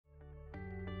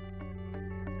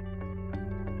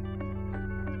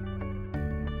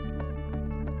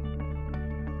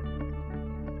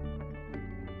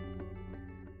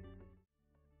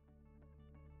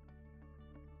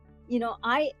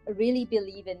I really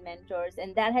believe in mentors,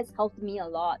 and that has helped me a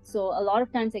lot. So a lot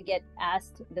of times I get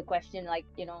asked the question, like,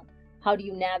 how do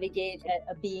you navigate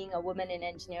being a woman in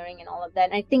engineering and all of that?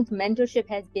 And I think mentorship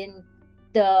has been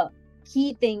the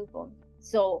key thing for me.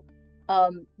 So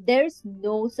there's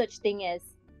no such thing as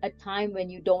a time when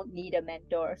you don't need a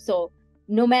mentor. So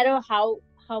no matter how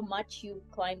much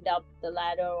you've climbed up the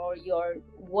ladder, or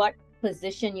what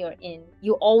position you're in,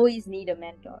 you always need a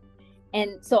mentor.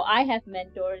 And so I have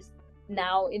mentors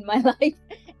now in my life,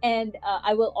 and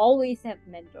I will always have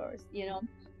mentors.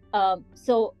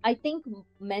 So I think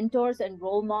mentors and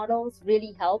role models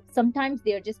really help. Sometimes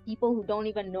they're just people who don't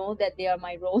even know that they are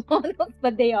my role models,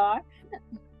 but they are.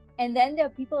 And then there are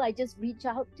people I just reach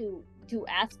out to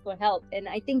ask for help. And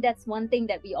I think that's one thing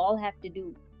that we all have to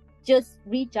do. Just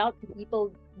reach out to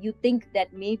people you think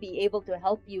that may be able to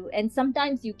help you. And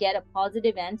sometimes you get a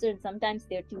positive answer, and sometimes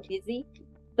they're too busy.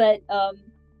 But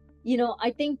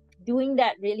I think doing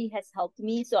that really has helped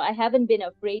me. So I haven't been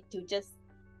afraid to just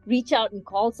reach out and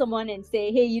call someone and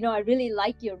say, hey, I really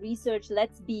like your research.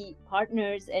 Let's be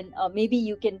partners, and maybe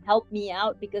you can help me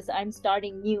out because I'm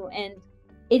starting new. And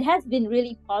it has been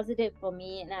really positive for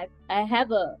me. And I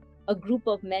have a group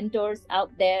of mentors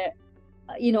out there,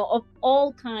 of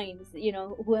all kinds,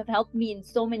 who have helped me in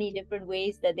so many different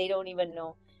ways that they don't even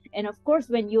know. And of course,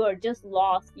 when you are just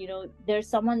lost, there's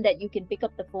someone that you can pick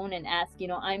up the phone and ask,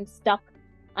 I'm stuck,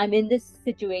 I'm in this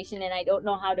situation and I don't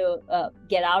know how to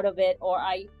get out of it, or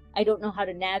I don't know how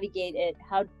to navigate it.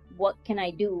 What can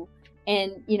I do?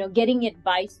 And, getting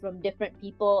advice from different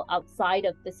people outside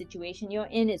of the situation you're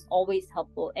in is always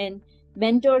helpful. And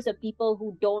mentors are people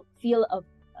who don't feel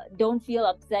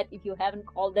upset if you haven't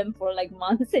called them for like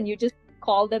months, and you just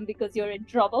call them because you're in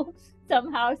trouble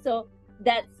somehow. So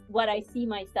that's what I see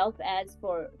myself as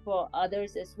for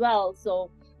others as well. So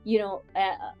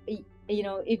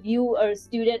if you are a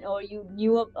student, or you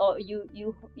knew of, or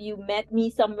you met me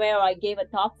somewhere, or I gave a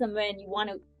talk somewhere, and you want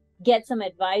to get some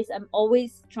advice, I'm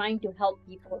always trying to help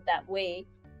people that way,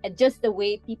 and just the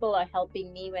way people are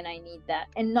helping me when I need that.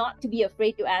 And not to be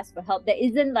afraid to ask for help. There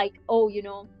isn't like, oh,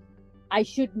 I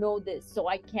should know this, so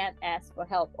I can't ask for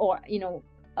help, or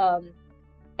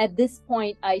at this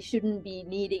point I shouldn't be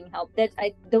needing help.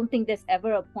 I don't think there's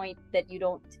ever a point that you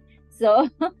don't. So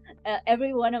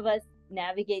every one of us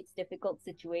navigates difficult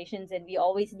situations, and we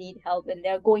always need help, and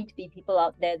there are going to be people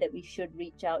out there that we should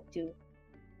reach out to.